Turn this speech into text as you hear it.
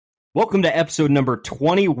Welcome to episode number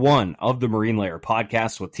 21 of the Marine Layer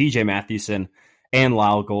podcast with TJ Mathewson and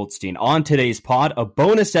Lyle Goldstein. On today's pod, a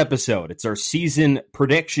bonus episode. It's our season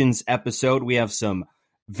predictions episode. We have some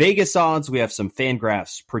Vegas odds. We have some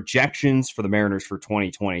Fangraphs projections for the Mariners for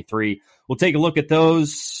 2023. We'll take a look at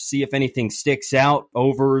those, see if anything sticks out,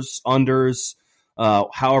 overs, unders,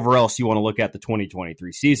 however else you want to look at the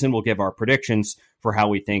 2023 season. We'll give our predictions for how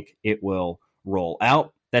we think it will roll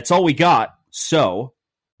out. That's all we got. So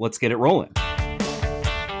let's get it rolling.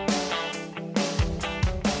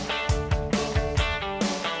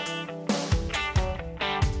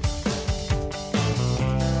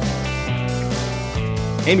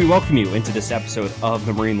 And we welcome you into this episode of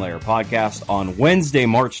the Marine Layer podcast on Wednesday,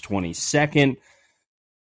 March 22nd.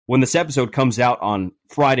 When this episode comes out on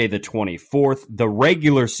Friday the 24th, the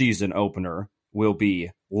regular season opener will be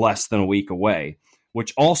less than a week away,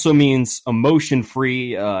 which also means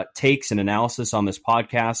emotion-free takes and analysis on this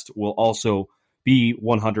podcast will also be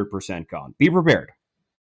 100% gone. Be prepared.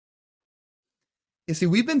 You see,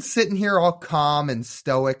 we've been sitting here all calm and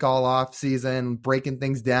stoic all off season, breaking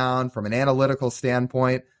things down from an analytical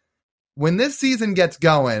standpoint. When this season gets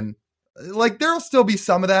going, there'll still be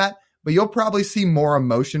some of that, but you'll probably see more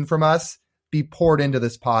emotion from us be poured into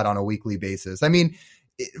this pod on a weekly basis. I mean,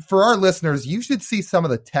 for our listeners, you should see some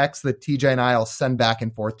of the texts that TJ and I will send back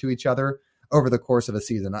and forth to each other over the course of a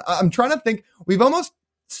season. I'm trying to think. We've almost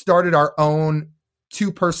started our own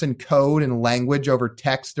two-person code and language over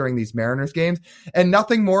text during these Mariners games, and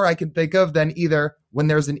nothing more I can think of than either when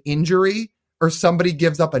there's an injury or somebody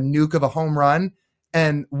gives up a nuke of a home run,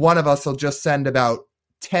 and one of us will just send about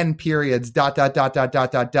 10 periods, ...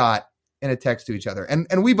 in a text to each other.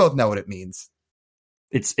 And we both know what it means.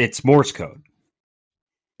 It's Morse code.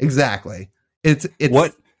 Exactly. It's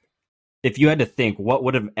what if you had to think, what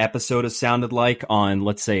would an episode have sounded like on,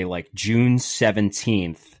 let's say, like June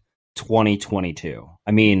 17th, 2022?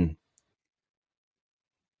 I mean,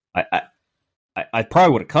 I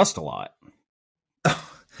probably would have cussed a lot.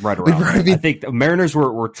 Right around. I think the Mariners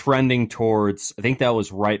were trending towards, I think that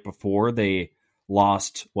was right before they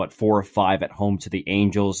lost 4 or 5 at home to the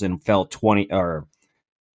Angels and fell 20 or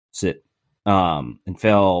and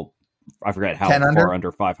fell, I forget how far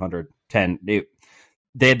under 500. 10. They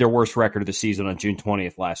had their worst record of the season on June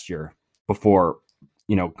 20th last year before,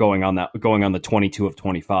 going on the 22 of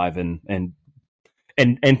 25 and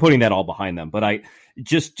putting that all behind them. But I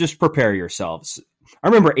just prepare yourselves. I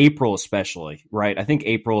remember April especially, right? I think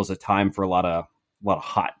April is a time for a lot of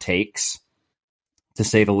hot takes, to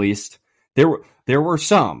say the least. There were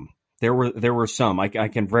some. I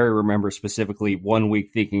can very remember specifically one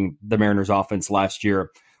week thinking the Mariners offense last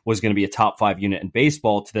year was going to be a top 5 unit in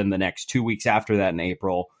baseball, to then the next 2 weeks after that in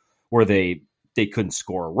April where they couldn't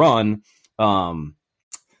score a run.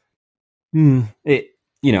 It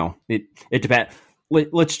depends.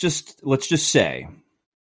 Let's just say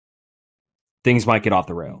things might get off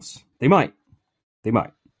the rails. They might.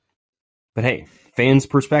 But hey, fans'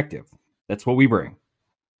 perspective. That's what we bring.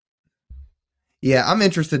 Yeah, I'm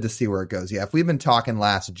interested to see where it goes. Yeah, if we'd been talking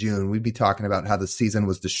last June, we'd be talking about how the season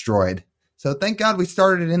was destroyed. So thank God we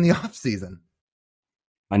started it in the off season.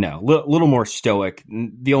 I know, a little more stoic.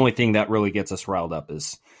 The only thing that really gets us riled up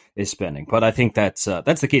is spending. But I think that's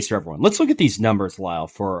the case for everyone. Let's look at these numbers, Lyle,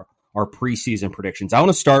 for our preseason predictions. I want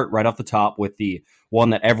to start right off the top with the one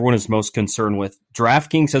that everyone is most concerned with.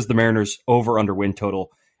 DraftKings has the Mariners over/under win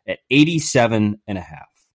total at 87.5.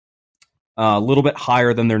 A little bit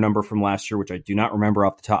higher than their number from last year, which I do not remember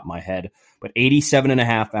off the top of my head. But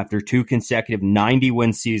 87.5 after 2 consecutive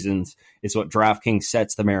 90-win seasons is what DraftKings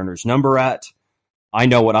sets the Mariners number at. I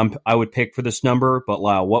know what I would pick for this number, but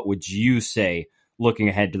Lyle, what would you say looking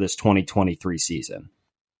ahead to this 2023 season?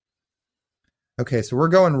 Okay, so we're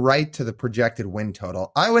going right to the projected win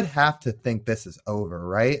total. I would have to think this is over,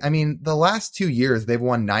 right? I mean, the last 2 years, they've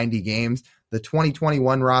won 90 games. The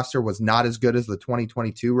 2021 roster was not as good as the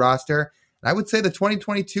 2022 roster. And I would say the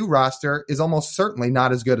 2022 roster is almost certainly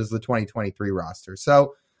not as good as the 2023 roster.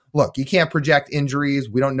 So, look, you can't project injuries.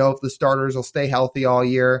 We don't know if the starters will stay healthy all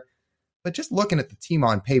year. But just looking at the team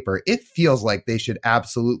on paper, it feels like they should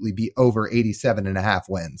absolutely be over 87.5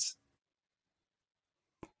 wins.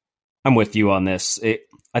 I'm with you on this.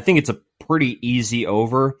 I think it's a pretty easy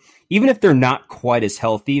over. Even if they're not quite as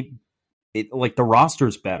healthy, the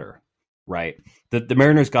roster's better, right? The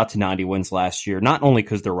Mariners got to 90 wins last year, not only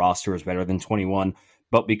because their roster is better than 21,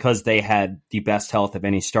 but because they had the best health of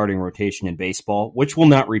any starting rotation in baseball, which will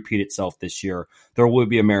not repeat itself this year. There will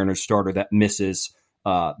be a Mariners starter that misses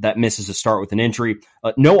a start with an injury.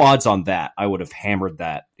 No odds on that. I would have hammered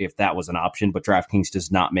that if that was an option, but DraftKings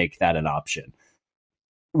does not make that an option.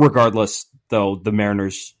 regardless, though, the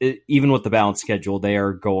Mariners, even with the balanced schedule, they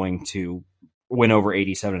are going to win over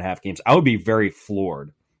 87.5 games. I would be very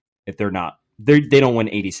floored if they don't win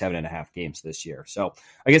 87.5 games this year. So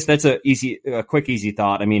I guess that's a quick, easy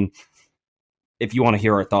thought. I mean, if you want to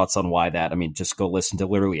hear our thoughts on why that, I mean, just go listen to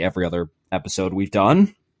literally every other episode we've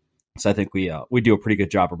done. So I think we do a pretty good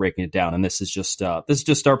job of breaking it down. And this is just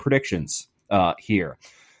our predictions here.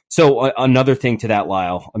 So another thing to that,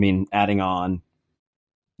 Lyle, I mean, adding on,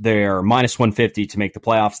 they're minus 150 to make the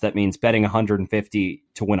playoffs. That means betting 150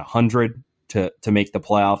 to win 100 to make the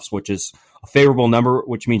playoffs, which is a favorable number,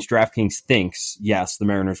 which means DraftKings thinks, yes, the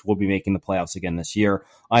Mariners will be making the playoffs again this year.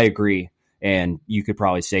 I agree. And you could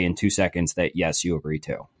probably say in 2 seconds that, yes, you agree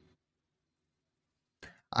too.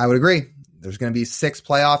 I would agree. There's going to be 6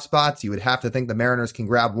 playoff spots. You would have to think the Mariners can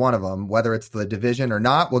grab one of them, whether it's the division or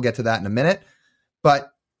not. We'll get to that in a minute.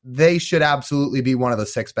 But they should absolutely be one of the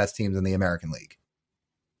 6 best teams in the American League.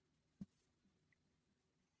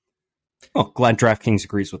 Oh, glad DraftKings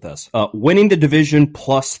agrees with us. Winning the division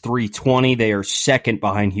plus 320. They are second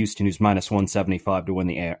behind Houston, who's minus 175 to win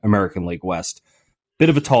the American League West. Bit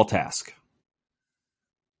of a tall task.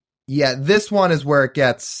 Yeah, this one is where it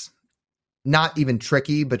gets not even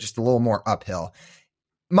tricky, but just a little more uphill.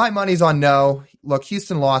 My money's on no. Look,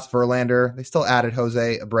 Houston lost Verlander. They still added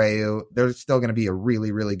Jose Abreu. They're still going to be a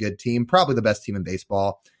really, really good team. Probably the best team in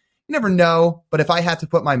baseball. You never know, but if I had to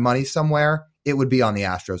put my money somewhere, it would be on the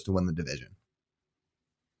Astros to win the division.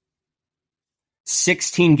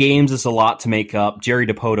 16 games is a lot to make up. Jerry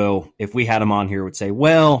Dipoto, if we had him on here, would say,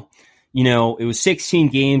 well, you know, it was 16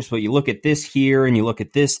 games, but you look at this here and you look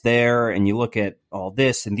at this there and you look at all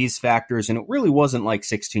this and these factors, and it really wasn't like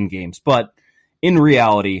 16 games. But in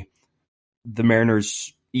reality, the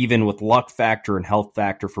Mariners, even with luck factor and health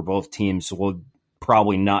factor for both teams, will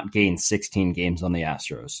probably not gain 16 games on the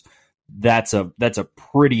Astros. That's a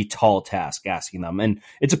pretty tall task asking them. And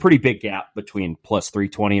it's a pretty big gap between plus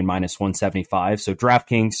 320 and minus 175. So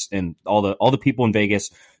DraftKings and all the people in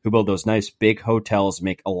Vegas who build those nice big hotels,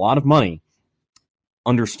 make a lot of money,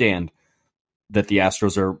 understand that the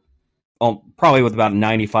Astros are probably with about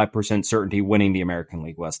 95% certainty winning the American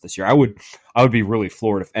League West this year. I would be really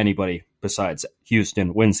floored if anybody besides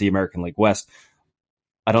Houston wins the American League West.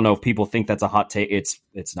 I don't know if people think that's a hot take.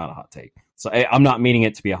 It's not a hot take. So I'm not meaning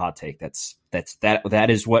it to be a hot take. That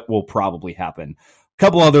is what will probably happen. A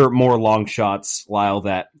couple other more long shots, Lyle,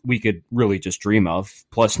 that we could really just dream of.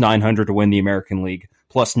 Plus 900 to win the American League.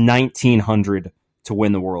 Plus 1900 to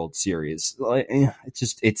win the World Series.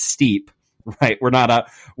 It's steep, right?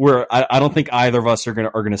 I don't think either of us are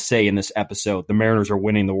gonna say in this episode the Mariners are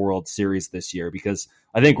winning the World Series this year, because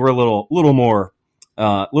I think we're a little more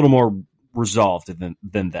resolved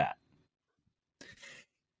than that.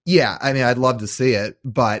 Yeah, I mean, I'd love to see it,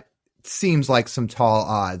 but it seems like some tall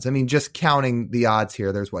odds. I mean, just counting the odds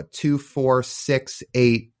here, there's 2, 4, 6,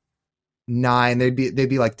 8, 9. They'd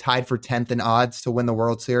be like tied for 10th in odds to win the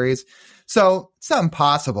World Series. So it's not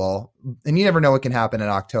impossible, and you never know what can happen in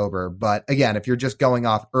October. But again, if you're just going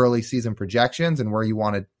off early season projections and where you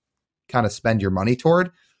want to kind of spend your money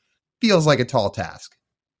toward, feels like a tall task.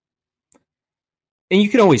 And you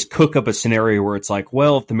can always cook up a scenario where it's like,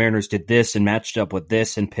 well, if the Mariners did this and matched up with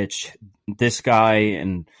this and pitched this guy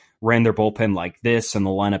and ran their bullpen like this and the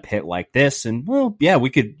lineup hit like this, and well, yeah, you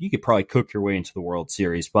could probably cook your way into the World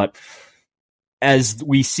Series. But as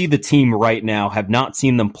we see the team right now, have not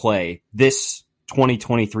seen them play, this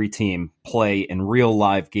 2023 team play in real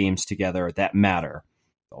live games together that matter.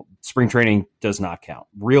 Spring training does not count.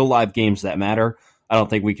 Real live games that matter. I don't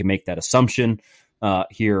think we can make that assumption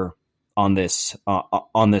here on this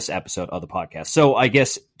episode of the podcast. So I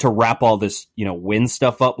guess to wrap all this, win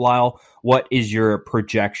stuff up, Lyle, what is your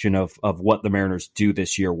projection of what the Mariners do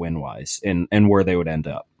this year win-wise and where they would end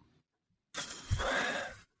up?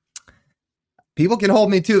 People can hold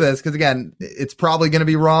me to this because, again, it's probably going to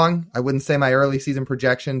be wrong. I wouldn't say my early season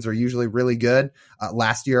projections are usually really good.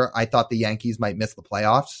 Last year, I thought the Yankees might miss the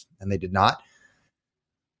playoffs, and they did not.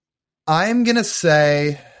 I'm going to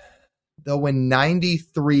say they'll win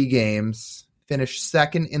 93 games, finish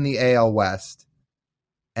second in the AL West,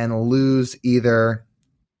 and lose either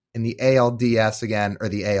in the ALDS again or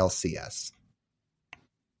the ALCS.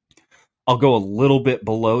 I'll go a little bit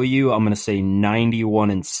below you. I'm going to say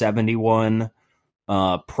 91 and 71.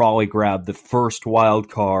 Probably grab the first wild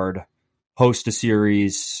card, host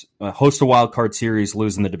a wild card series,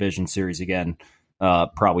 losing the division series again,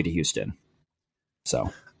 probably to Houston.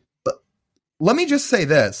 So, let me just say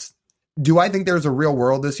this. Do I think there's a real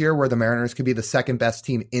world this year where the Mariners could be the second best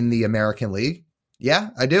team in the American League?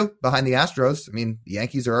 Yeah, I do, behind the Astros. I mean, the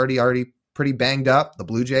Yankees are already pretty banged up. The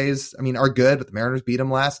Blue Jays, I mean, are good, but the Mariners beat them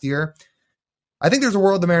last year. I think there's a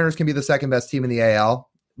world the Mariners can be the second best team in the AL.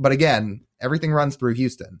 But again, everything runs through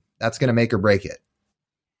Houston. That's going to make or break it.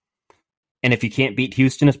 And if you can't beat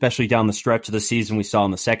Houston, especially down the stretch of the season, we saw in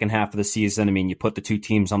the second half of the season, I mean, you put the two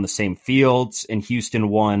teams on the same fields, and Houston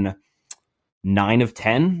won 9 of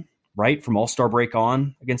 10, right, from All-Star break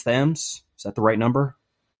on against the M's. Is that the right number?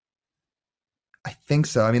 I think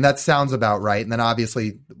so. I mean, that sounds about right. And then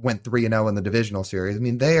obviously went 3-0 in the divisional series. I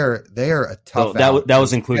mean, they are a tough. That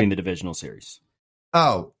was including the divisional series.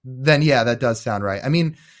 Oh, then yeah, that does sound right. I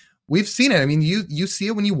mean, we've seen it. I mean, you see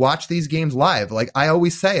it when you watch these games live. Like I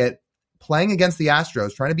always say it, playing against the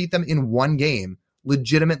Astros, trying to beat them in one game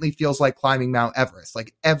legitimately feels like climbing Mount Everest.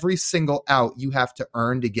 Like every single out you have to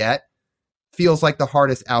earn to get feels like the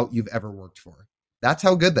hardest out you've ever worked for. That's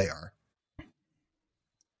how good they are.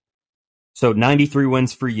 So 93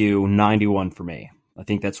 wins for you, 91 for me. I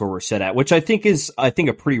think that's where we're set at, which I think is a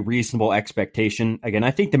pretty reasonable expectation. Again,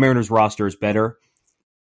 I think the Mariners roster is better,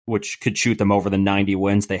 which could shoot them over the 90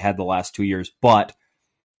 wins they had the last 2 years, but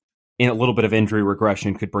in a little bit of injury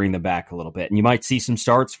regression could bring them back a little bit. And you might see some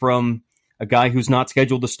starts from a guy who's not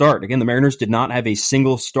scheduled to start. Again, the Mariners did not have a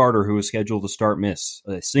single starter who was scheduled to start miss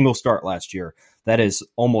a single start last year. That is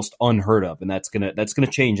almost unheard of, and that's gonna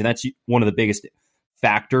change. And that's one of the biggest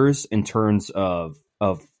factors in terms of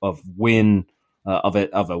win of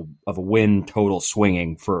a win total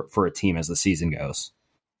swinging for a team as the season goes.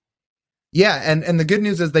 Yeah, and the good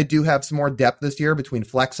news is they do have some more depth this year between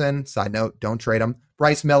Flexen, side note, don't trade him,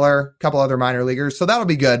 Bryce Miller, a couple other minor leaguers, so that'll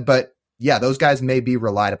be good, but yeah, those guys may be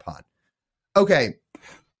relied upon. Okay,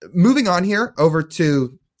 moving on here over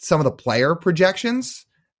to some of the player projections.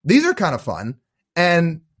 These are kind of fun,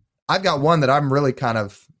 and I've got one that I'm really kind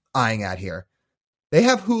of eyeing at here. They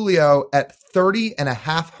have Julio at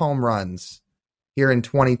 30.5 home runs here in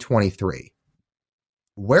 2023.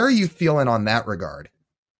 Where are you feeling on that regard?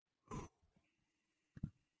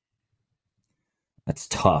 That's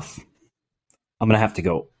tough. I'm gonna have to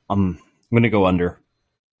go. I'm gonna go under.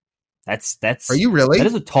 That's. Are you really? That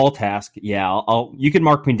is a tall task. Yeah, I'll. You can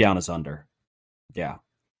mark me down as under. Yeah,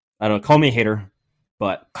 I don't know. Call me a hater,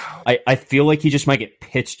 but I feel like he just might get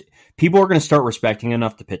pitched. People are gonna start respecting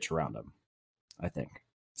enough to pitch around him, I think.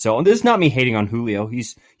 So this is not me hating on Julio.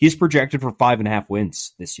 He's projected for 5.5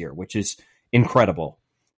 wins this year, which is incredible.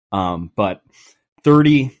 But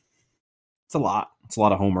 30, it's a lot. It's a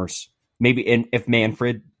lot of homers. Maybe if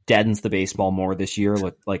Manfred deadens the baseball more this year,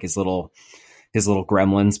 like his little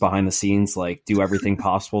gremlins behind the scenes, like do everything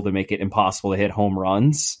possible to make it impossible to hit home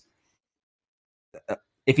runs.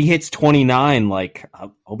 If he hits 29, like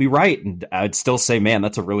I'll be right, and I'd still say, man,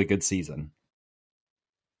 that's a really good season.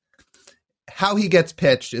 How he gets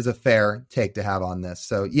pitched is a fair take to have on this.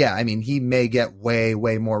 So yeah, I mean, he may get way,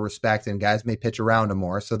 way more respect and guys may pitch around him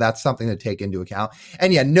more. So that's something to take into account.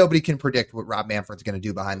 And yeah, nobody can predict what Rob Manfred's going to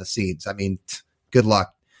do behind the scenes. I mean, good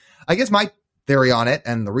luck. I guess my theory on it,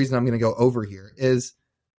 and the reason I'm going to go over here, is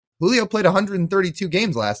Julio played 132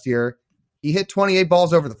 games last year. He hit 28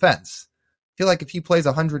 balls over the fence. I feel like if he plays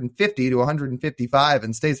 150 to 155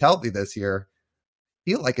 and stays healthy this year, I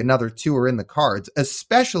feel like another 2 are in the cards,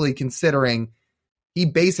 especially considering he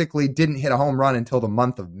basically didn't hit a home run until the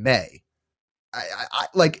month of May. I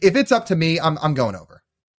like, if it's up to me, I'm going over.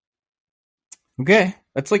 Okay,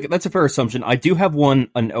 that's a fair assumption. I do have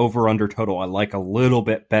an over-under total I like a little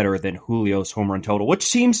bit better than Julio's home run total, which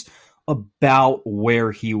seems about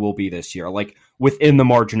where he will be this year, like within the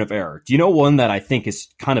margin of error. Do you know one that I think is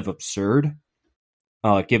kind of absurd,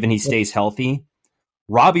 given he stays healthy?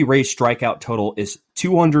 Robbie Ray's strikeout total is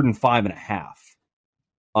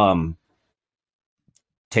 205.5.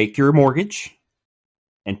 Take your mortgage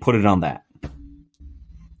and put it on that,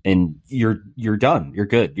 and you're done. You're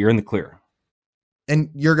good. You're in the clear. And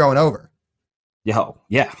you're going over. Yeah.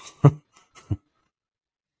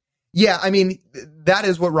 Yeah, I mean, that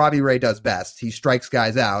is what Robbie Ray does best. He strikes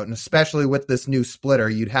guys out, and especially with this new splitter,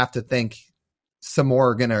 you'd have to think some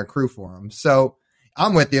more are going to accrue for him. So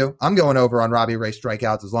I'm with you. I'm going over on Robbie Ray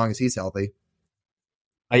strikeouts as long as he's healthy.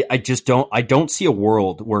 I don't see a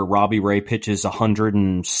world where Robbie Ray pitches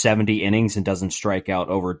 170 innings and doesn't strike out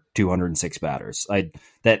over 206 batters.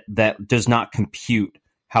 That does not compute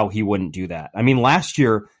how he wouldn't do that. I mean, last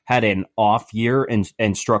year had an off year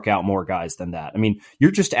and struck out more guys than that. I mean,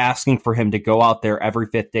 you're just asking for him to go out there every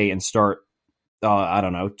 5th day and start,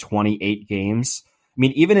 28 games. I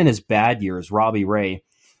mean, even in his bad years, Robbie Ray,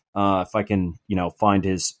 if I can, find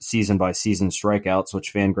his season by season strikeouts,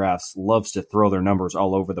 which Fangraphs loves to throw their numbers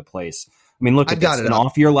all over the place. I mean, look at this. An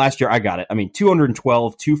off year last year, I got it. I mean,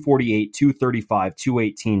 212, 248, 235,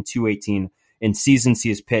 218, 218 in seasons he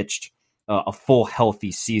has pitched a full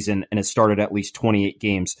healthy season and has started at least 28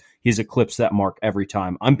 games, he's eclipsed that mark every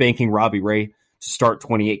time. I'm banking Robbie Ray to start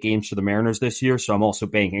 28 games for the Mariners this year, so I'm also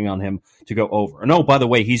banking on him to go over. And by the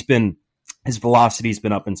way, his velocity's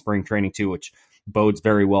been up in spring training too, which bodes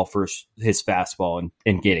very well for his fastball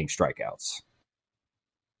and getting strikeouts.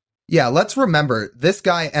 Yeah, let's remember, this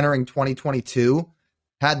guy entering 2022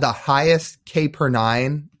 had the highest K per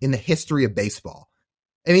 9 in the history of baseball.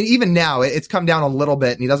 I mean, even now, it's come down a little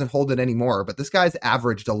bit, and he doesn't hold it anymore, but this guy's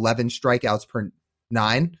averaged 11 strikeouts per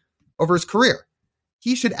 9 over his career.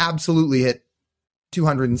 He should absolutely hit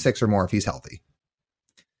 206 or more if he's healthy.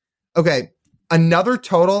 Okay, another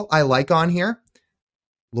total I like on here,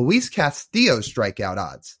 Luis Castillo's strikeout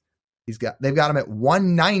odds. They've got him at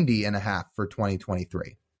 190.5 for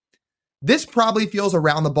 2023. This probably feels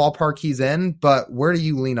around the ballpark he's in, but where do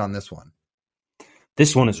you lean on this one?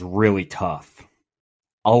 This one is really tough.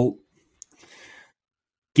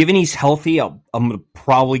 Given he's healthy, I'm going to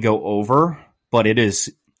probably go over, but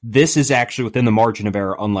this is actually within the margin of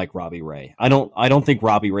error, unlike Robbie Ray. I don't think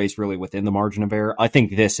Robbie Ray's really within the margin of error. I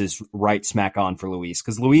think this is right smack on for Luis,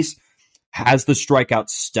 because Luis has the strikeout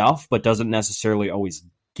stuff, but doesn't necessarily always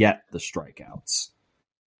get the strikeouts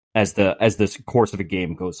as the course of a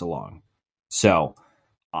game goes along. So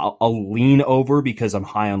I'll lean over because I'm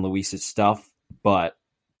high on Luis's stuff, but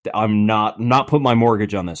I'm not putting my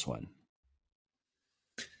mortgage on this one.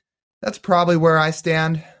 That's probably where I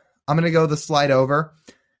stand. I'm going to go the slide over.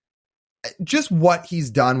 Just what he's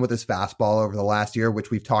done with his fastball over the last year,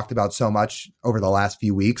 which we've talked about so much over the last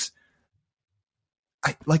few weeks.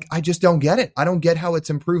 I just don't get it. I don't get how it's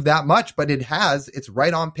improved that much, but it has. It's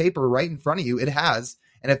right on paper, right in front of you. It has.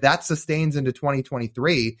 And if that sustains into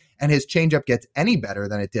 2023 and his changeup gets any better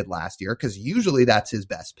than it did last year, because usually that's his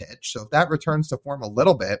best pitch. So if that returns to form a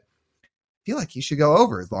little bit, I feel like he should go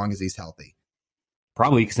over as long as he's healthy.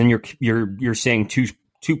 Probably, because then you're saying two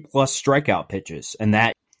plus strikeout pitches, and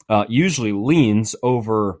that usually leans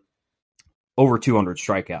over 200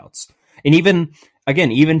 strikeouts. And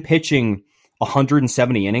even pitching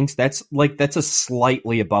 170 innings, that's a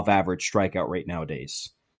slightly above average strikeout rate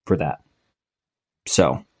nowadays for that.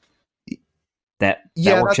 So that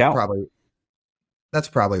works out. That's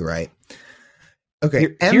probably right.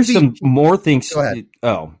 Okay. Here's some more things. Go ahead.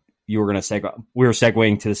 Oh, you were going to we were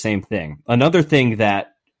segueing to the same thing. Another thing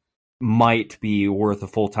that might be worth a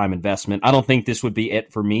full-time investment. I don't think this would be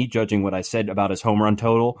it for me, judging what I said about his home run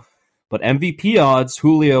total, but MVP odds,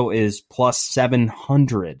 Julio is plus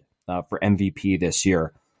 700 for MVP this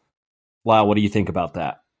year. Wow. What do you think about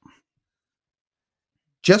that?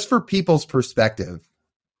 Just for people's perspective,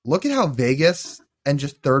 look at how Vegas and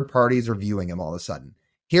just third parties are viewing him all of a sudden.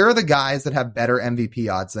 Here are the guys that have better MVP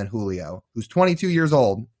odds than Julio, who's 22 years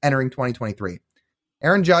old, entering 2023.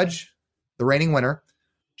 Aaron Judge, the reigning winner.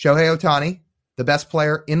 Shohei Ohtani, the best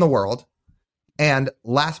player in the world. And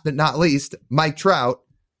last but not least, Mike Trout,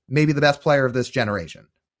 maybe the best player of this generation.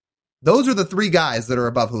 Those are the three guys that are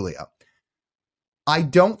above Julio. I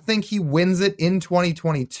don't think he wins it in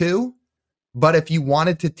 2022. But if you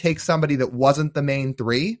wanted to take somebody that wasn't the main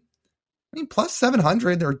three, I mean, plus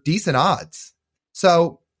 700, they're decent odds.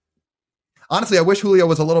 So honestly, I wish Julio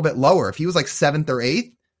was a little bit lower. If he was like 7th or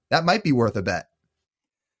 8th, that might be worth a bet.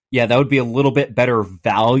 Yeah, that would be a little bit better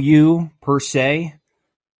value per se.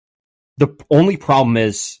 The only problem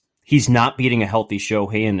is he's not beating a healthy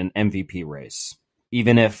Shohei in an MVP race.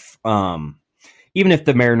 Even if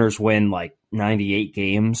the Mariners win like 98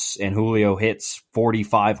 games and Julio hits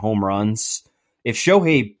 45 home runs, if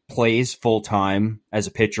Shohei plays full time as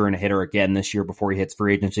a pitcher and a hitter again this year before he hits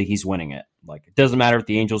free agency, he's winning it. Like, it doesn't matter if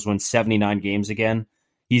the Angels win 79 games again,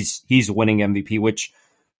 he's winning MVP, which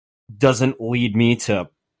doesn't lead me to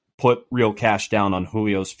put real cash down on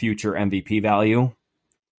Julio's future MVP value.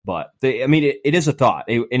 But it is a thought,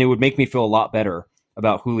 and it would make me feel a lot better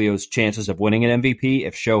about Julio's chances of winning an MVP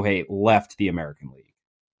if Shohei left the American League.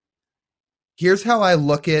 Here's how I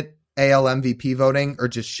look at AL MVP voting, or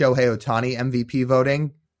just Shohei Ohtani MVP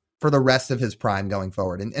voting for the rest of his prime going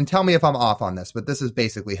forward. And tell me if I'm off on this, but this is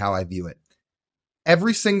basically how I view it.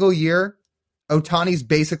 Every single year, Ohtani's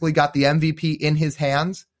basically got the MVP in his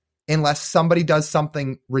hands unless somebody does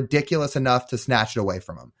something ridiculous enough to snatch it away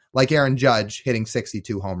from him, like Aaron Judge hitting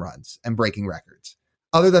 62 home runs and breaking records.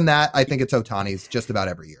 Other than that, I think it's Ohtani's just about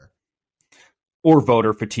every year. Or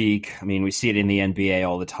voter fatigue. I mean, we see it in the NBA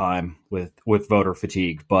all the time with voter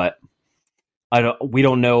fatigue, but we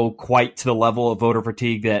don't know quite to the level of voter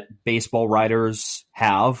fatigue that baseball writers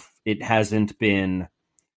have. We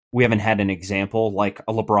haven't had an example like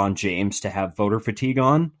a LeBron James to have voter fatigue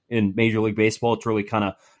on in Major League Baseball. It's really kind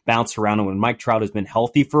of bounced around. And when Mike Trout has been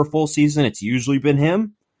healthy for a full season, it's usually been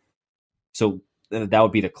him. So that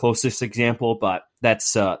would be the closest example, but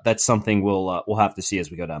that's something we'll have to see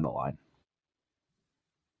as we go down the line.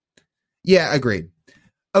 Yeah, agreed.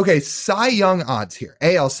 Okay, Cy Young odds here.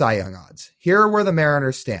 AL Cy Young odds. Here are where the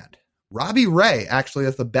Mariners stand. Robbie Ray actually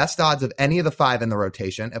has the best odds of any of the 5 in the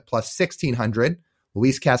rotation at plus 1,600.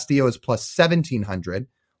 Luis Castillo is plus 1,700.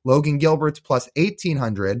 Logan Gilbert's plus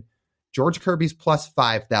 1,800. George Kirby's plus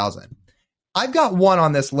 5,000. I've got one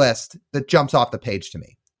on this list that jumps off the page to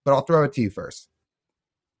me, but I'll throw it to you first.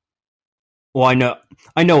 Well,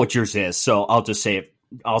 I know what yours is, so I'll just say it.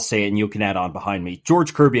 I'll say it and you can add on behind me.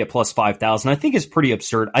 George Kirby at plus 5,000, I think is pretty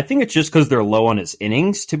absurd. I think it's just because they're low on his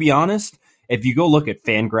innings, to be honest. If you go look at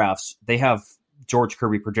FanGraphs, they have George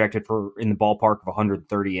Kirby projected for in the ballpark of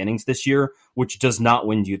 130 innings this year, which does not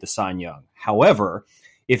win you the Cy Young. However,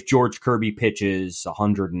 if George Kirby pitches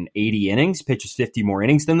 180 innings, pitches 50 more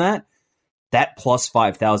innings than that, that plus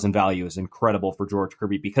 5,000 value is incredible for George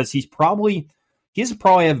Kirby because he's probably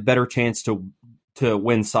have a better chance to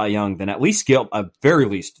win Cy Young than at very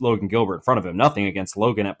least Logan Gilbert in front of him. Nothing against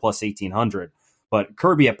Logan at plus 1,800, but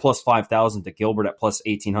Kirby at plus 5,000 to Gilbert at plus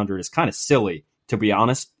 1,800 is kind of silly, to be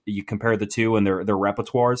honest. You compare the two and their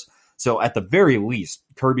repertoires. So at the very least,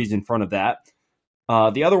 Kirby's in front of that.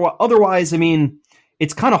 Otherwise, I mean,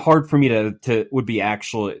 it's kind of hard for me to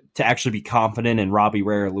actually be confident in Robbie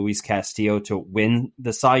Ray or Luis Castillo to win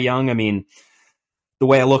the Cy Young. I mean, the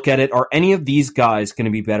way I look at it, are any of these guys going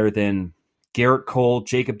to be better than Garrett Cole,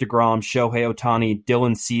 Jacob deGrom, Shohei Ohtani,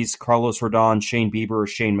 Dylan Cease, Carlos Rodon, Shane Bieber, or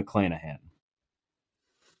Shane McClanahan?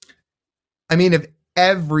 I mean, if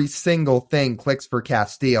every single thing clicks for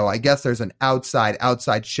Castillo, I guess there's an outside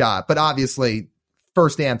shot. But obviously,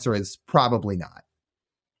 first answer is probably not.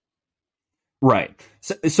 Right.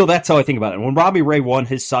 So that's how I think about it. When Robbie Ray won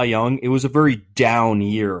his Cy Young, it was a very down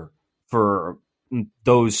year for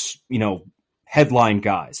those, headline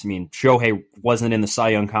guys. I mean, Shohei wasn't in the Cy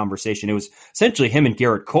Young conversation. It was essentially him and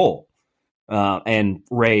Garrett Cole. And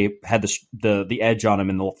Ray had the edge on him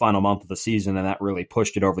in the final month of the season, and that really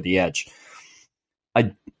pushed it over the edge.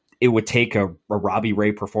 It would take a Robbie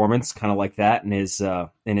Ray performance kind of like that in his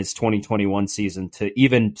 2021 season to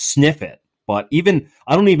even sniff it. But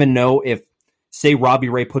I don't even know if, say, Robbie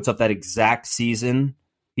Ray puts up that exact season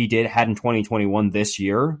he had in 2021 this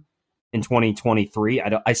year, in 2023, I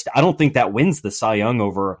don't think that wins the Cy Young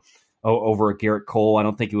over a Garrett Cole. I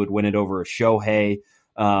don't think it would win it over a Shohei.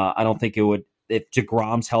 I don't think it would, if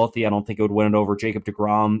DeGrom's healthy, I don't think it would win it over Jacob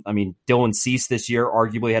deGrom. I mean, Dylan Cease this year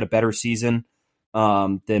arguably had a better season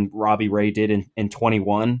than Robbie Ray did in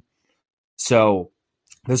 21. So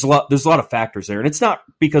there's a lot of factors there, and it's not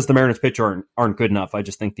because the Mariners pitchers aren't good enough. I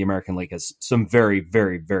just think the American League has some very,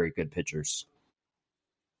 very, very good pitchers.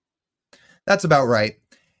 That's about right.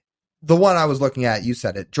 The one I was looking at, you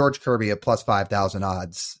said it, George Kirby at plus 5,000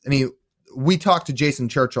 odds. I mean, we talked to Jason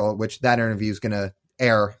Churchill, which that interview is going to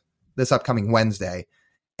air this upcoming Wednesday.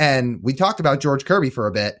 And we talked about George Kirby for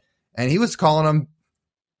a bit, and he was calling him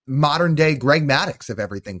modern day Greg Maddux if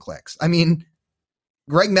everything clicks. I mean,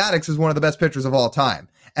 Greg Maddux is one of the best pitchers of all time.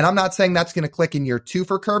 And I'm not saying that's going to click in year 2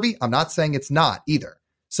 for Kirby. I'm not saying it's not either.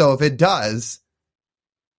 So if it does,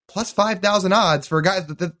 plus 5,000 odds for a guy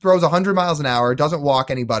that throws 100 miles an hour, doesn't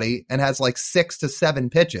walk anybody, and has like 6 to 7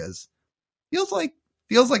 pitches, feels like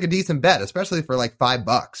a decent bet, especially for like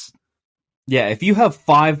 $5. Yeah, if you have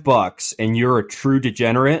 $5 and you're a true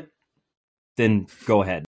degenerate, then go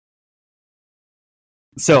ahead.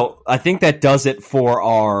 So I think that does it for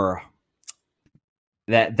our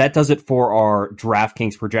that does it for our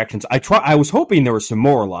DraftKings projections. I was hoping there was some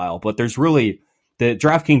more, Lyle, but there's really. The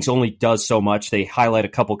DraftKings only does so much. They highlight a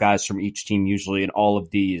couple guys from each team usually in all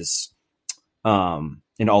of these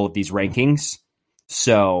rankings.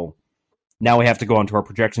 So now we have to go on to our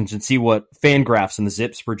projections and see what FanGraphs and the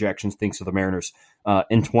Zips projections thinks of the Mariners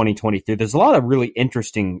in 2023. There's a lot of really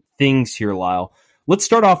interesting things here, Lyle. Let's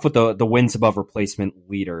start off with the wins above replacement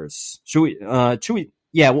leaders. Should we?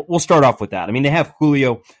 Yeah, we'll start off with that. I mean, they have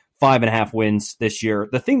Julio 5.5 wins this year.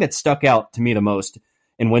 The thing that stuck out to me the most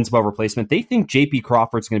in wins above replacement, they think J.P.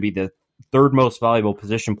 Crawford's going to be the third most valuable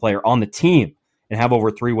position player on the team and have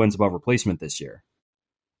over 3 wins above replacement this year.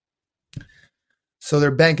 So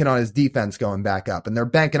they're banking on his defense going back up, and they're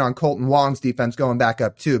banking on Colton Wong's defense going back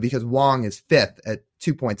up too, because Wong is 5th at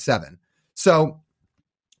 2.7. So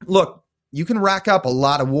look, you can rack up a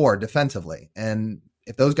lot of WAR defensively, and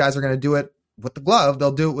if those guys are going to do it with the glove,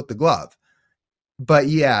 they'll do it with the glove. But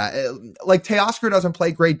yeah, like Teoscar doesn't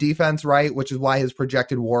play great defense, right? Which is why his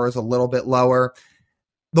projected WAR is a little bit lower.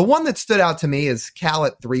 The one that stood out to me is Cal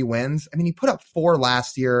at 3 wins. I mean, he put up 4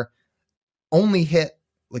 last year, only hit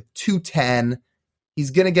like 210.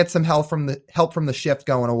 He's going to get some help from the shift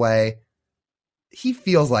going away. he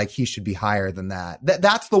feels like he should be higher than that.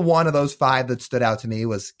 That's the one of those 5 that stood out to me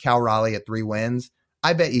was Cal Raleigh at 3 wins.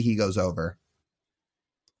 I bet you he goes over.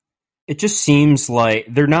 It just seems like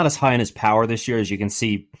they're not as high in his power this year. As you can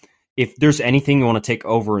see, if there's anything you want to take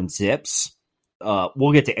over in Zips,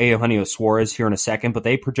 we'll get to Eugenio Suarez here in a second, but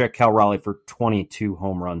they project Cal Raleigh for 22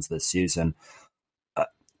 home runs this season. I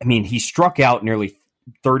mean, he struck out nearly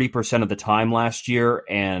 30% of the time last year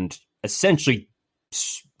and essentially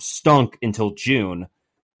stunk until June,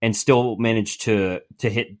 and still managed to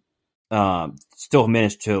lead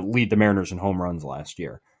the Mariners in home runs last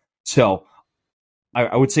year. So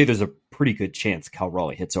I would say there's a pretty good chance Cal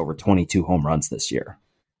Raleigh hits over 22 home runs this year.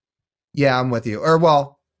 Yeah, I'm with you. Or,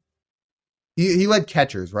 well, he led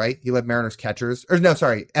catchers, right? He led Mariners catchers. Or, no,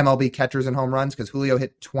 sorry, MLB catchers in home runs because Julio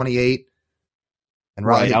hit 28 and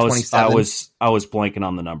Raleigh hit 27. I was blanking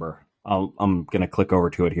on the number. I'm going to click over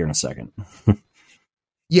to it here in a second.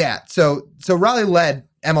 Yeah, so Raleigh led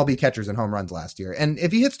MLB catchers in home runs last year. And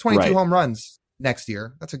if he hits 22 home runs next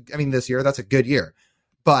year, this year, that's a good year.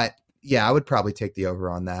 But, yeah, I would probably take the over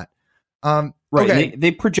on that. Right. Okay.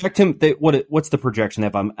 They project him. What's the projection? They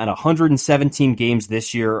have him at 117 games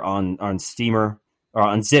this year on Steamer or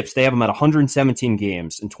on Zips. They have him at 117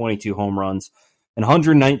 games and 22 home runs. And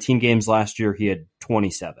 119 games last year, he had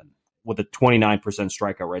 27 with a 29%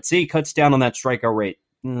 strikeout rate. See, he cuts down on that strikeout rate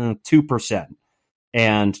 2%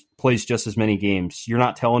 and plays just as many games. You're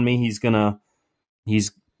not telling me he's not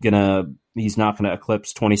gonna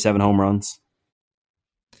eclipse 27 home runs?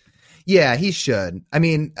 Yeah, he should. I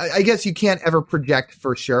mean, I guess you can't ever project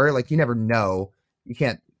for sure. Like, you never know. You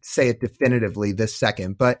can't say it definitively this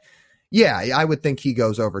second. But, yeah, I would think he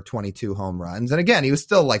goes over 22 home runs. And, again, he was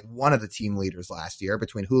still, like, one of the team leaders last year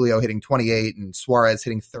between Julio hitting 28 and Suarez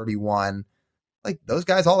hitting 31. Like, those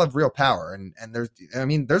guys all have real power. And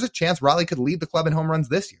there's a chance Raleigh could lead the club in home runs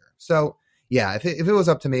this year. So, yeah, if it was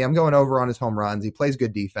up to me, I'm going over on his home runs. He plays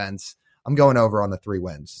good defense. I'm going over on the 3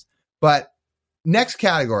 wins. But next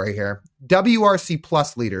category here, WRC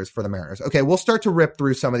plus leaders for the Mariners. Okay, we'll start to rip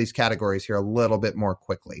through some of these categories here a little bit more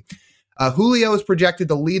quickly. Julio is projected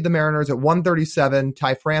to lead the Mariners at 137.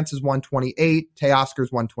 Ty France is 128.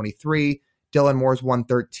 Teoscar's 123. Dylan Moore's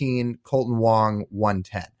 113. Colton Wong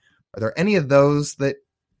 110. Are there any of those that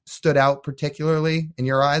stood out particularly in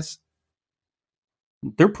your eyes?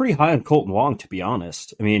 They're pretty high on Colton Wong, to be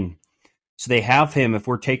honest. I mean, so they have him, if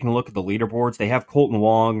we're taking a look at the leaderboards, they have Colton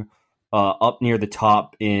Wong up near the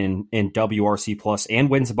top in WRC plus and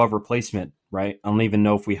wins above replacement, right? I don't even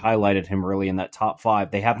know if we highlighted him really in that top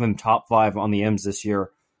 5. They have him top 5 on the M's this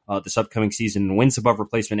year, this upcoming season, wins above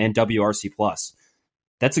replacement and WRC plus.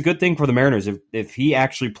 That's a good thing for the Mariners. If he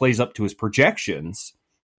actually plays up to his projections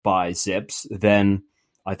by Zips, then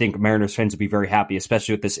I think Mariners fans will be very happy,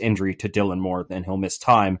 especially with this injury to Dylan Moore. Then he'll miss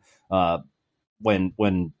time when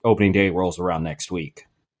opening day rolls around next week.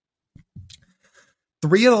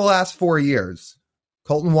 3 of the last 4 years,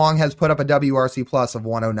 Colton Wong has put up a WRC plus of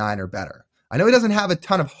 109 or better. I know he doesn't have a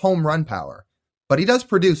ton of home run power, but he does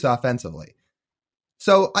produce offensively.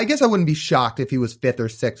 So I guess I wouldn't be shocked if he was 5th or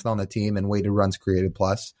 6th on the team in weighted runs created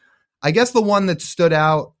plus. I guess the one that stood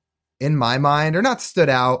out in my mind, or not stood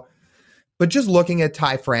out, but just looking at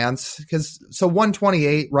Ty France, so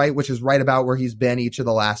 128, right, which is right about where he's been each of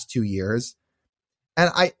the last 2 years. And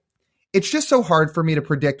it's just so hard for me to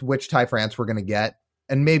predict which Ty France we're going to get.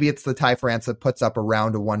 And maybe it's the Ty France that puts up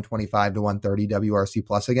around a 125 to 130 WRC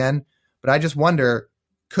plus again. But I just wonder,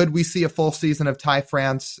 could we see a full season of Ty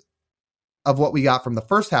France of what we got from the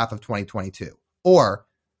first half of 2022? Or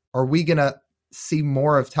are we going to see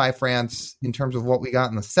more of Ty France in terms of what we got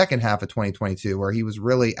in the second half of 2022, where he was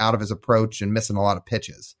really out of his approach and missing a lot of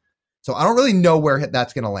pitches? So I don't really know where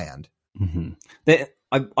that's going to land. Mm-hmm.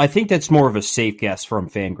 I think that's more of a safe guess from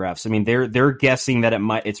Fangraphs. I mean, they're guessing that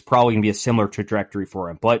it's probably going to be a similar trajectory for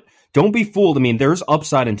him, but don't be fooled. I mean, there's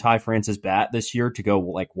upside in Ty France's bat this year to go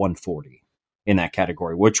like 140 in that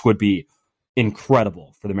category, which would be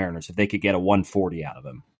incredible for the Mariners if they could get a 140 out of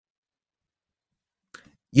him.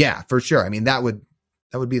 Yeah, for sure. I mean, that would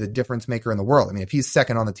be the difference maker in the world. I mean, if he's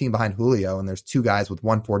second on the team behind Julio and there's 2 guys with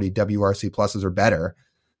 140 WRC pluses or better,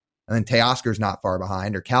 and then Teoscar's not far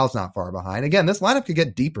behind or Cal's not far behind. Again, this lineup could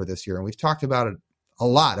get deeper this year, and we've talked about it a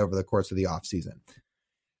lot over the course of the offseason.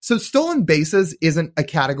 So stolen bases isn't a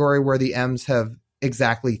category where the M's have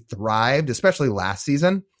exactly thrived, especially last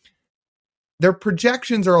season. Their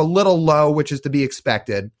projections are a little low, which is to be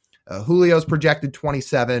expected. Julio's projected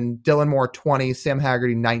 27, Dylan Moore 20, Sam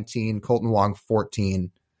Haggerty 19, Colton Wong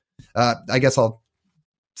 14. I guess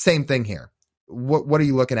same thing here. What are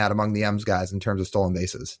you looking at among the M's guys in terms of stolen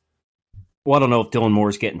bases? Well, I don't know if Dylan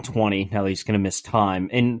Moore's getting 20 now that he's going to miss time.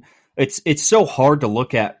 And it's so hard to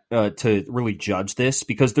look at to really judge this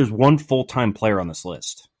because there's one full-time player on this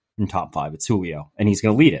list in top 5. It's Julio, and he's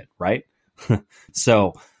going to lead it, right?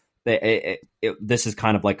 So this is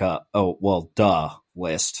kind of like a duh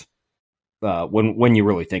list when you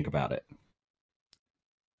really think about it.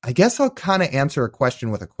 I guess I'll kind of answer a question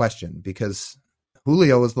with a question because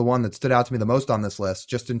Julio was the one that stood out to me the most on this list,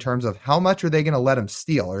 just in terms of how much are they going to let him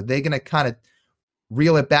steal? Are they going to kind of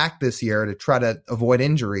reel it back this year to try to avoid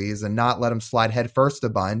injuries and not let him slide headfirst a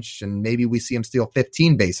bunch? And maybe we see him steal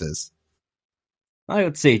 15 bases. I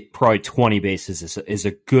would say probably 20 bases is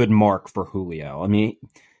a good mark for Julio. I mean,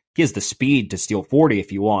 he has the speed to steal 40 if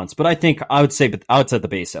he wants, but I would set the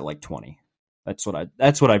base at like 20. That's what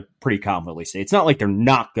I pretty confidently say. It's not like they're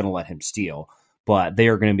not going to let him steal, but they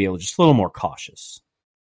are going to be just a little more cautious.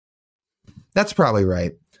 That's probably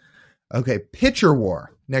right. Okay, pitcher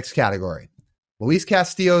war, next category. Luis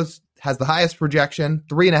Castillo's has the highest projection,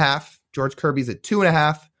 3.5. George Kirby's at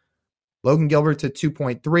 2.5. Logan Gilbert's at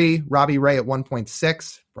 2.3. Robbie Ray at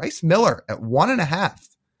 1.6. Bryce Miller at 1.5.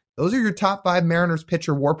 Those are your top 5 Mariners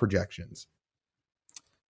pitcher war projections.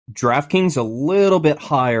 DraftKings a little bit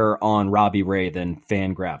higher on Robbie Ray than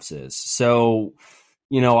Fangraphs is. So,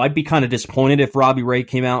 I'd be kind of disappointed if Robbie Ray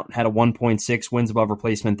came out and had a 1.6 wins above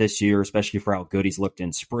replacement this year, especially for how good he's looked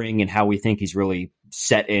in spring and how we think he's really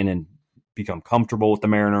set in and become comfortable with the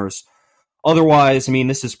Mariners. Otherwise, I mean,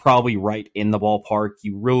 this is probably right in the ballpark.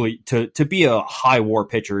 You really, to be a high war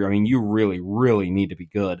pitcher, I mean, you really, really need to be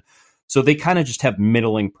good. So they kind of just have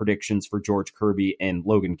middling predictions for George Kirby and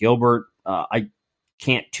Logan Gilbert. I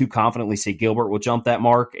can't too confidently say Gilbert will jump that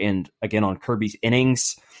mark. And again, on Kirby's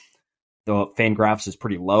innings, the Fangraphs is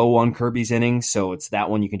pretty low on Kirby's innings, so it's that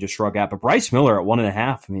one you can just shrug at. But Bryce Miller at 1.5,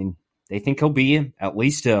 I mean, they think he'll be at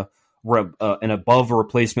least an above a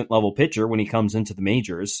replacement level pitcher when he comes into the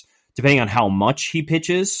majors. Depending on how much he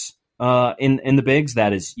pitches in the bigs,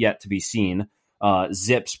 that is yet to be seen.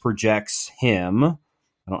 Zips projects him. I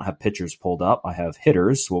don't have pitchers pulled up. I have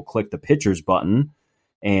hitters. We'll click the pitchers button.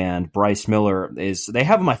 And Bryce Miller they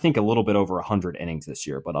have him, I think, a little bit over 100 innings this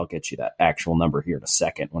year, but I'll get you that actual number here in a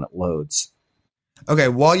second when it loads. Okay,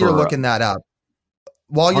 while you're looking that up.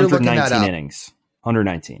 119 innings.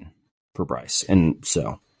 119 for Bryce. And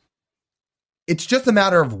so it's just a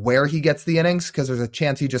matter of where he gets the innings, because there's a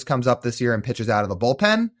chance he just comes up this year and pitches out of the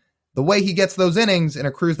bullpen. The way he gets those innings and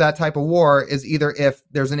accrues that type of war is either if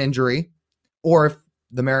there's an injury or if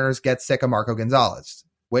the Mariners get sick of Marco Gonzalez,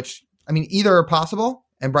 which, I mean, either are possible,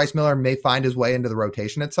 and Bryce Miller may find his way into the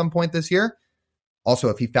rotation at some point this year. Also,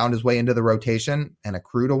 if he found his way into the rotation and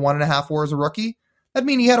accrued a 1.5 war as a rookie, that'd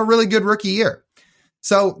mean he had a really good rookie year.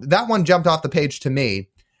 So that one jumped off the page to me.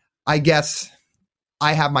 I guess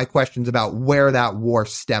I have my questions about where that war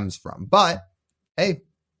stems from. But, hey,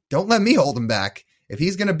 don't let me hold him back. If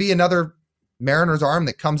he's going to be another Mariners arm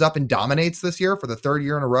that comes up and dominates this year for the 3rd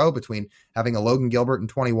year in a row, between having a Logan Gilbert in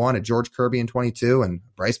 21, a George Kirby in 22, and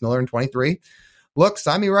Bryce Miller in 23, look,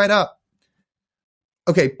 sign me right up.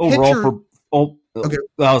 Okay. Okay.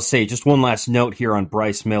 I'll say just one last note here on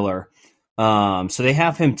Bryce Miller. So they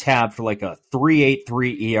have him tabbed for like a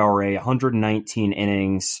 3.83 ERA, 119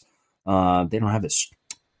 innings. They don't have this.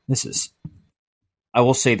 I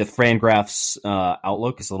will say the Fangraphs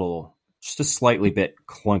outlook is just a slightly bit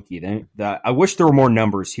clunky. I wish there were more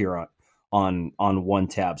numbers here on one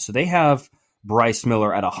tab. So they have Bryce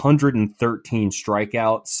Miller at 113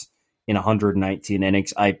 strikeouts in 119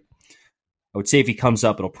 innings. I would say if he comes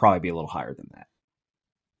up, it'll probably be a little higher than that.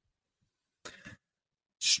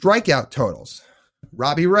 Strikeout totals.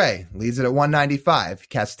 Robbie Ray leads it at 195.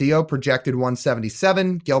 Castillo projected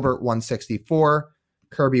 177. Gilbert 164.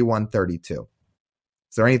 Kirby 132.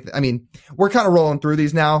 Is there anything? I mean, we're kind of rolling through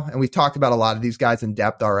these now, and we've talked about a lot of these guys in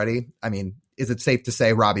depth already. I mean, is it safe to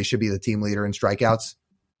say Robbie should be the team leader in strikeouts?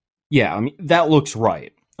 Yeah, I mean, that looks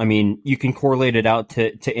right. I mean, you can correlate it out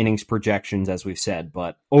to innings projections, as we've said,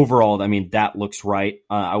 but overall, I mean, that looks right.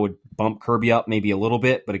 I would bump Kirby up maybe a little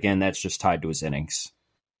bit, but again, that's just tied to his innings.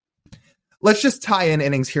 Let's just tie in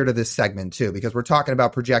innings here to this segment too, because we're talking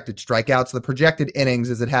about projected strikeouts. The projected innings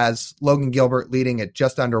is it has Logan Gilbert leading at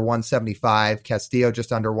just under 175, Castillo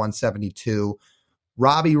just under 172,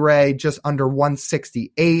 Robbie Ray just under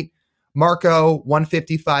 168, Marco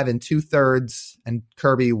 155 and 2/3, and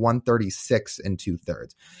Kirby 136 and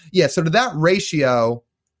 2/3. Yeah, so to that ratio,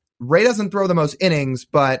 Ray doesn't throw the most innings,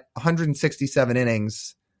 but 167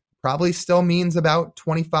 innings probably still means about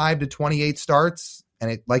 25 to 28 starts.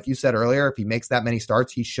 And like you said earlier, if he makes that many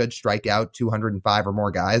starts, he should strike out 205 or more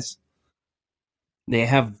guys. They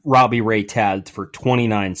have Robbie Ray tagged for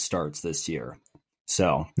 29 starts this year.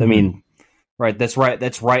 So, I mean, Right. That's right.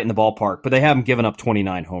 That's right in the ballpark. But they haven't given up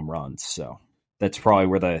 29 home runs, so that's probably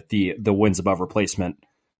where the wins above replacement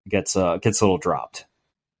gets a little dropped.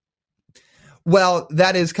 Well,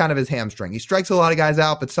 that is kind of his hamstring. He strikes a lot of guys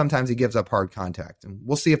out, but sometimes he gives up hard contact. And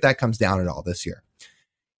we'll see if that comes down at all this year.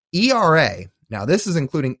 ERA. Now, this is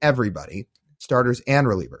including everybody, starters and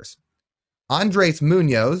relievers. Andres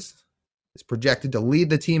Munoz is projected to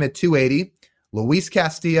lead the team at 280. Luis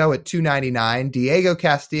Castillo at 299. Diego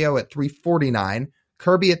Castillo at 349.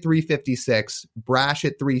 Kirby at 356. Brash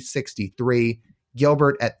at 363.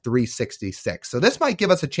 Gilbert at 366. So this might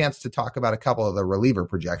give us a chance to talk about a couple of the reliever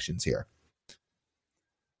projections here.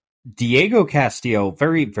 Diego Castillo,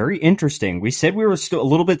 very, very interesting. We said we were still a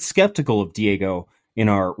little bit skeptical of Diego in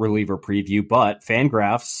our reliever preview, but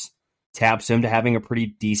Fangraphs taps him to having a pretty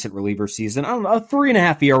decent reliever season. I don't know, a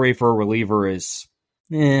 3.5 ERA for a reliever is,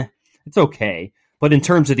 it's okay. But in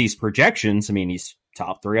terms of these projections, I mean, he's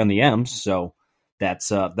top 3 on the M's, so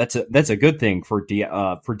that's a good thing for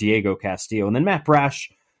Diego Castillo. And then Matt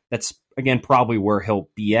Brash, that's again probably where he'll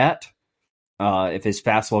be at if his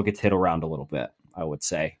fastball gets hit around a little bit. I would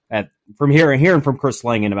say from hearing from Chris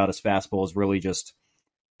Langan about his fastball is really just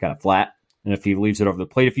kind of flat. And if he leaves it over the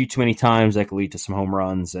plate a few too many times, that could lead to some home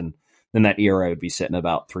runs. And then that ERA would be sitting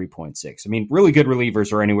about 3.6. I mean, really good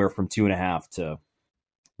relievers are anywhere from 2.5 to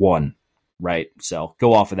 1, right? So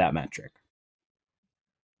go off of that metric.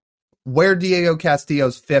 Where Diego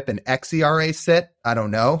Castillo's FIP and xERA sit, I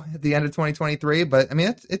don't know at the end of 2023, but I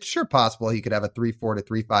mean, it's sure possible he could have a 3.4 to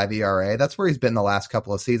 3.5 ERA. That's where he's been the last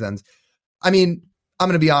couple of seasons. I mean, I'm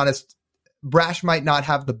going to be honest, Brash might not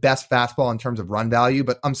have the best fastball in terms of run value,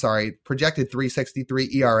 but I'm sorry, projected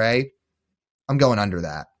 3.63 ERA, I'm going under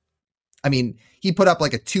that. I mean, he put up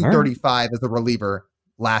like a 2.35 as a reliever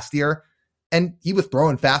last year, and he was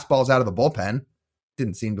throwing fastballs out of the bullpen.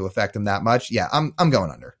 Didn't seem to affect him that much. Yeah, I'm going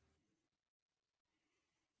under.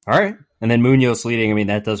 All right. And then Munoz leading, I mean,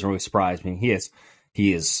 that doesn't really surprise me.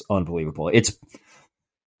 He is unbelievable.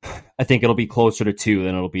 I think it'll be closer to 2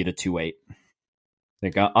 than it'll be to 2.8. I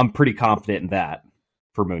think I'm pretty confident in that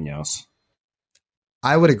for Munoz.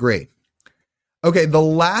 I would agree. Okay, the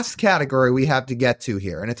last category we have to get to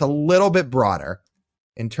here, and it's a little bit broader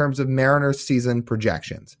in terms of Mariners season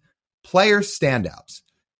projections. Player standouts.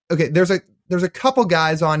 Okay, there's a couple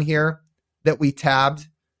guys on here that we tabbed.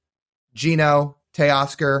 Gino,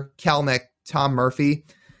 Teoscar, Kelenic, Tom Murphy.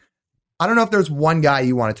 I don't know if there's one guy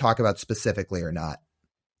you want to talk about specifically or not.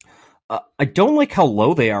 I don't like how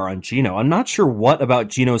low they are on Gino. I'm not sure what about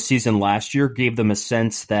Gino's season last year gave them a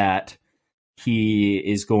sense that he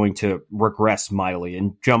is going to regress mightily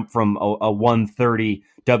and jump from a 130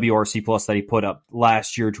 WRC plus that he put up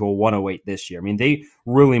last year to a 108 this year. I mean, they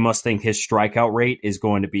really must think his strikeout rate is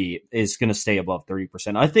going to stay above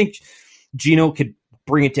 30%. I think Gino could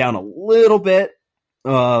bring it down a little bit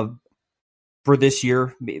for this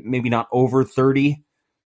year, maybe not over 30.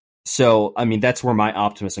 So, I mean, that's where my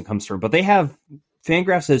optimism comes from. But they have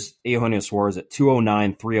Fangraphs says Eugenio Suarez at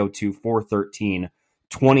 209, 302, 413,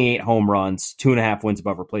 28 home runs, 2.5 wins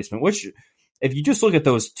above replacement, which if you just look at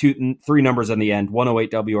those 3 numbers on the end,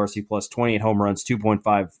 108 WRC plus, 28 home runs,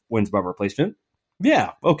 2.5 wins above replacement.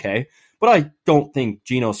 Yeah, okay. But I don't think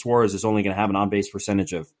Gino Suarez is only going to have an on-base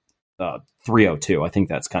percentage of 302. I think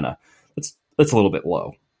that's that's a little bit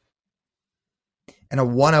low. And a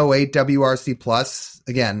 108 WRC plus,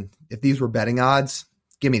 again, if these were betting odds,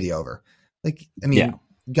 give me the over. Like, I mean,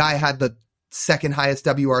 Guy had the second highest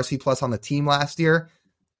WRC plus on the team last year.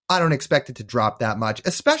 I don't expect it to drop that much,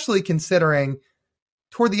 especially considering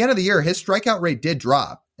toward the end of the year, his strikeout rate did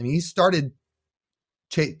drop. I mean, he started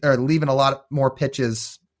leaving a lot more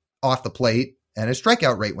pitches off the plate, and his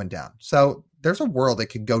strikeout rate went down. So there's a world it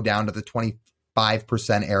could go down to the 25%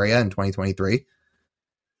 area in 2023.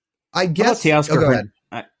 I guess. Go ahead.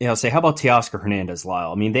 I'll say, how about Teoscar Hernandez,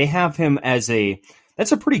 Lyle? I mean, they have him as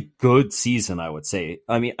that's a pretty good season, I would say.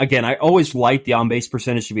 I mean, again, I always like the on-base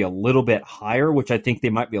percentage to be a little bit higher, which I think they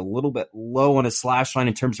might be a little bit low on a slash line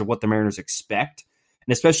in terms of what the Mariners expect.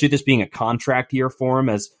 And especially this being a contract year for him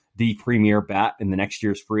as the premier bat in the next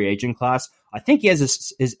year's free agent class. I think he has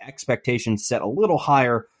his expectations set a little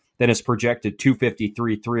higher than his projected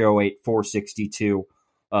 253, 308, 462.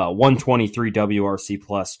 123 WRC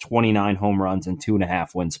plus, 29 home runs, and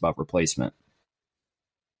 2.5 wins above replacement.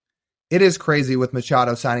 It is crazy with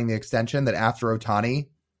Machado signing the extension that after Ohtani,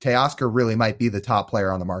 Teoscar really might be the top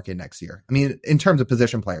player on the market next year. I mean, in terms of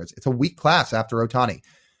position players, it's a weak class after Ohtani.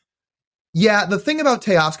 Yeah, the thing about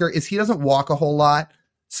Teoscar is he doesn't walk a whole lot,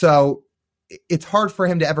 so it's hard for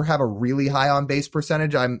him to ever have a really high on base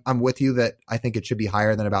percentage. I'm with you that I think it should be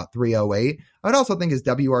higher than about 308. I would also think his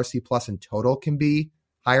WRC plus in total can be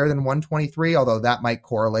higher than 123, although that might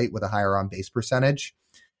correlate with a higher on base percentage.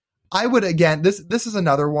 I would, again, this is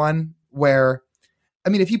another one where, I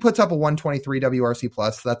mean, if he puts up a 123 WRC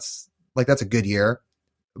plus, that's a good year.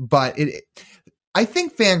 But I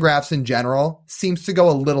think Fangraphs in general seems to go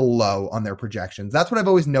a little low on their projections. That's what I've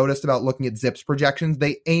always noticed about looking at Zip's projections.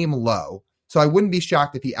 They aim low. So I wouldn't be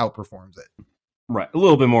shocked if he outperforms it. Right. A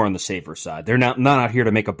little bit more on the safer side. They're not out here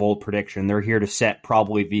to make a bold prediction. They're here to set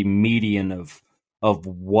probably the median of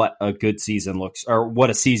what a good season looks, or what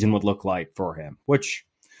a season would look like for him, which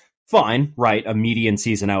fine, right? A median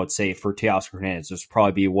season, I would say, for Teoscar Hernandez would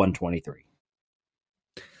probably be 123.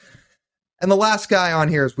 And the last guy on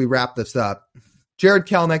here as we wrap this up, Jarred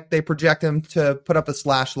Kelenic, they project him to put up a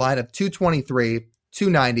slash line of 223,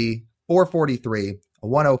 290, 443, a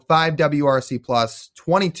 105 WRC plus,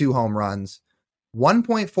 22 home runs,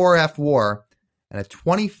 1.4 F WAR, and a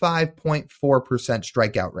 25.4%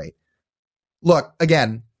 strikeout rate. Look,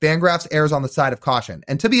 again, Fangraphs errs on the side of caution.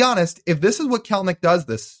 And to be honest, if this is what Kelenic does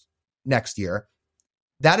this next year,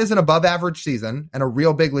 that is an above average season and a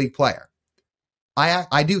real big league player.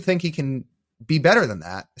 I do think he can be better than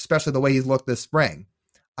that, especially the way he's looked this spring.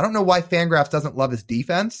 I don't know why Fangraphs doesn't love his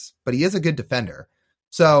defense, but he is a good defender.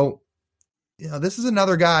 So, this is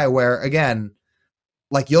another guy where, again,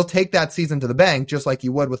 like, you'll take that season to the bank just like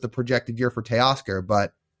you would with the projected year for Teoscar.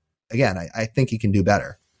 But again, I think he can do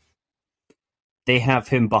better. They have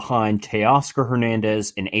him behind Teoscar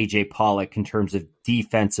Hernandez and AJ Pollock in terms of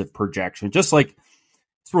defensive projection. Just like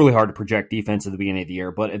it's really hard to project defense at the beginning of the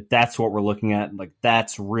year, but if that's what we're looking at, like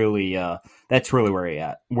that's really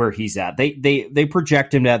where he's at. They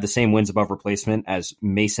project him to have the same wins above replacement as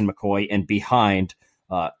Mason McCoy and behind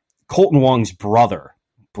Colton Wong's brother,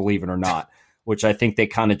 believe it or not, which I think they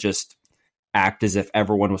kind of just act as if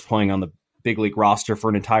everyone was playing on the big league roster for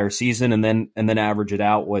an entire season and then average it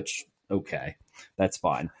out, which, okay, that's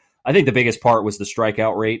fine. I think the biggest part was the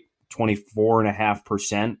strikeout rate,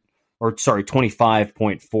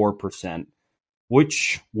 25.4%,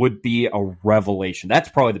 which would be a revelation. That's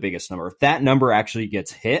probably the biggest number. If that number actually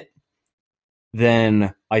gets hit,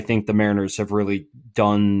 then I think the Mariners have really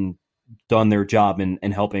done their job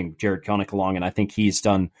in helping Jarred Kelenic along, and I think he's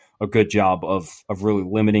done a good job of really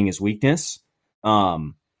limiting his weakness.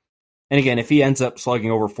 And again, if he ends up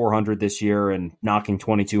slugging over 400 this year and knocking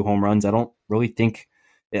 22 home runs, I don't really think,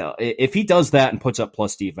 if he does that and puts up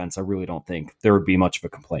plus defense, I really don't think there would be much of a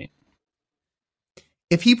complaint.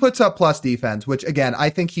 If he puts up plus defense, which again, I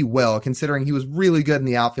think he will, considering he was really good in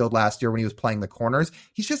the outfield last year when he was playing the corners,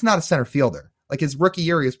 he's just not a center fielder. Like his rookie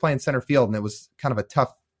year, he was playing center field and it was kind of a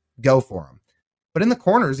tough go for him. But in the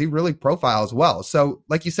corners, he really profiles well. So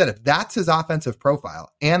like you said, if that's his offensive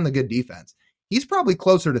profile and the good defense, he's probably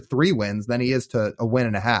closer to 3 wins than he is to a win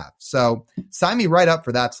and a half. So sign me right up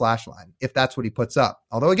for that slash line if that's what he puts up.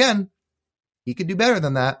 Although again, he could do better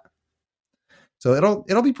than that. So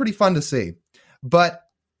it'll be pretty fun to see. But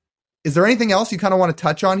is there anything else you kind of want to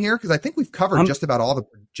touch on here? Because I think we've covered just about all the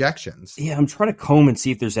projections. Yeah, I'm trying to comb and see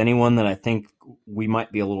if there's anyone that I think we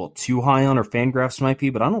might be a little too high on, or Fangraphs might be,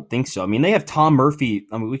 but I don't think so. I mean, they have Tom Murphy.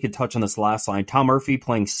 I mean, we could touch on this last line. Tom Murphy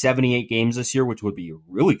playing 78 games this year, which would be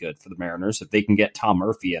really good for the Mariners if they can get Tom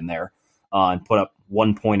Murphy in there and put up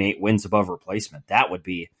 1.8 wins above replacement. That would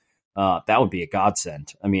be a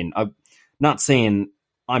godsend. I mean, I'm not saying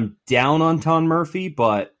I'm down on Tom Murphy,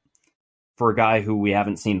 but for a guy who we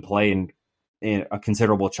haven't seen play in a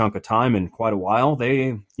considerable chunk of time in quite a while,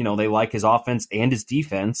 they like his offense and his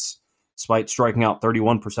defense. Despite striking out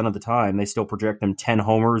 31% of the time, they still project him 10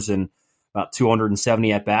 homers and about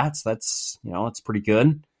 270 at bats. That's pretty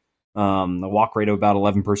good. The walk rate of about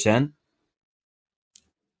 11%.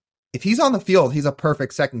 If he's on the field, he's a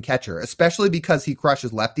perfect second catcher, especially because he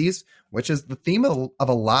crushes lefties, which is the theme of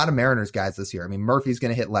a lot of Mariners guys this year. I mean, Murphy's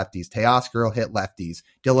going to hit lefties. Teoscar will hit lefties.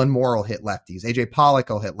 Dylan Moore will hit lefties. AJ Pollock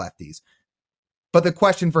will hit lefties. But the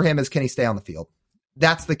question for him is, can he stay on the field?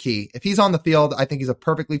 That's the key. If he's on the field, I think he's a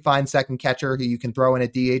perfectly fine second catcher who you can throw in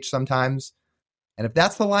at DH sometimes. And if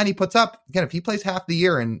that's the line he puts up, again, if he plays half the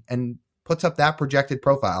year and puts up that projected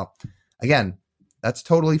profile, again, that's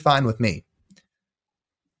totally fine with me.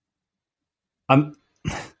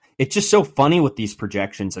 It's just so funny with these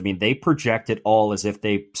projections. I mean, they project it all as if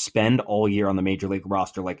they spend all year on the major league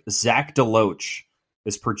roster. Like Zach DeLoach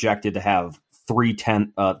is projected to have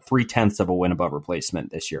 3/10 of a win above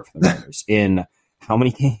replacement this year for the Mariners in how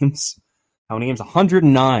many games?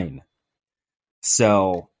 109.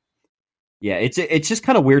 So yeah, it's just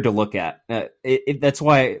kind of weird to look at. That's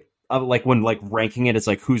why like when like ranking it, it's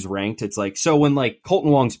like who's ranked. It's like, so when like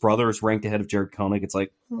Colton Wong's brother is ranked ahead of Jarred Kelenic, it's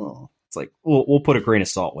like, oh. It's like, we'll put a grain of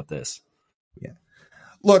salt with this. Yeah.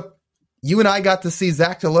 Look, you and I got to see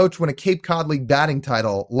Zach DeLoach win a Cape Cod League batting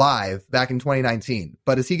title live back in 2019.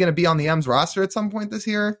 But is he going to be on the M's roster at some point this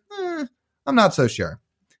year? I'm not so sure.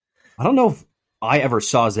 I don't know if I ever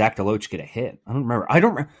saw Zach DeLoach get a hit. I don't remember.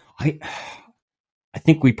 I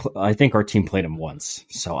think our team played him once.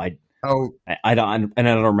 So I don't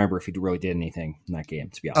remember if he really did anything in that game,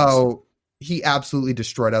 to be honest. Oh, he absolutely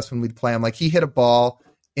destroyed us when we'd play him. Like, he hit a ball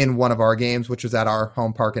in one of our games, which was at our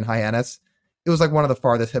home park in Hyannis. It was like one of the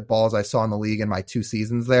farthest hit balls I saw in the league in my 2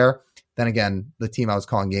 seasons there. Then again, the team I was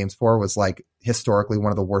calling games for was like historically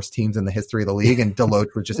one of the worst teams in the history of the league, and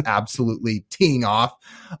DeLoach was just absolutely teeing off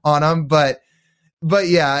on him. But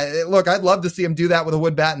yeah, look, I'd love to see him do that with a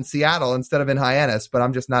wood bat in Seattle instead of in Hyannis, but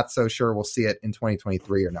I'm just not so sure we'll see it in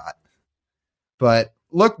 2023 or not. But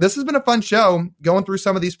look, this has been a fun show going through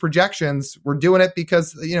some of these projections. We're doing it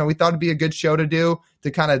because, we thought it'd be a good show to do,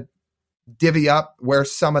 to kind of divvy up where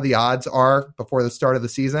some of the odds are before the start of the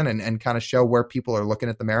season and kind of show where people are looking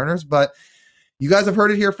at the Mariners. But you guys have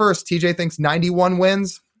heard it here first. TJ thinks 91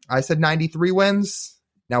 wins. I said 93 wins.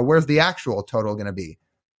 Now, where's the actual total going to be?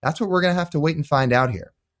 That's what we're going to have to wait and find out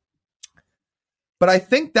here. But I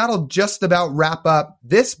think that'll just about wrap up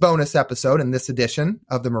this bonus episode and this edition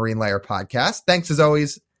of the Marine Layer podcast. Thanks as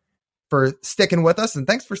always for sticking with us, and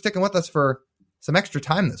thanks for sticking with us for some extra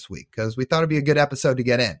time this week, because we thought it'd be a good episode to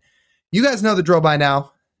get in. You guys know the drill by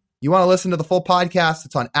now. You want to listen to the full podcast?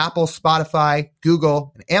 It's on Apple, Spotify,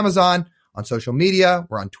 Google, and Amazon. On social media,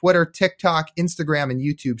 we're on Twitter, TikTok, Instagram, and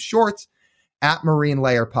YouTube Shorts at Marine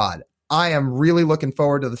Layer Pod. I am really looking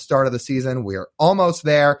forward to the start of the season. We are almost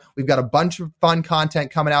there. We've got a bunch of fun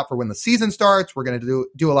content coming out for when the season starts. We're going to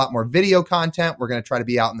do a lot more video content. We're going to try to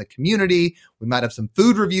be out in the community. We might have some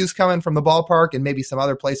food reviews coming from the ballpark and maybe some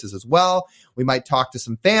other places as well. We might talk to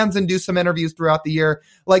some fans and do some interviews throughout the year.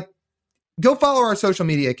 Go follow our social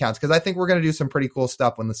media accounts, because I think we're going to do some pretty cool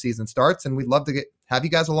stuff when the season starts, and we'd love to have you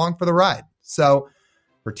guys along for the ride. So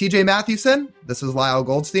for TJ Mathewson, this is Lyle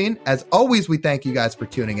Goldstein. As always, we thank you guys for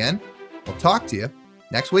tuning in. We'll talk to you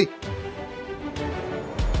next week.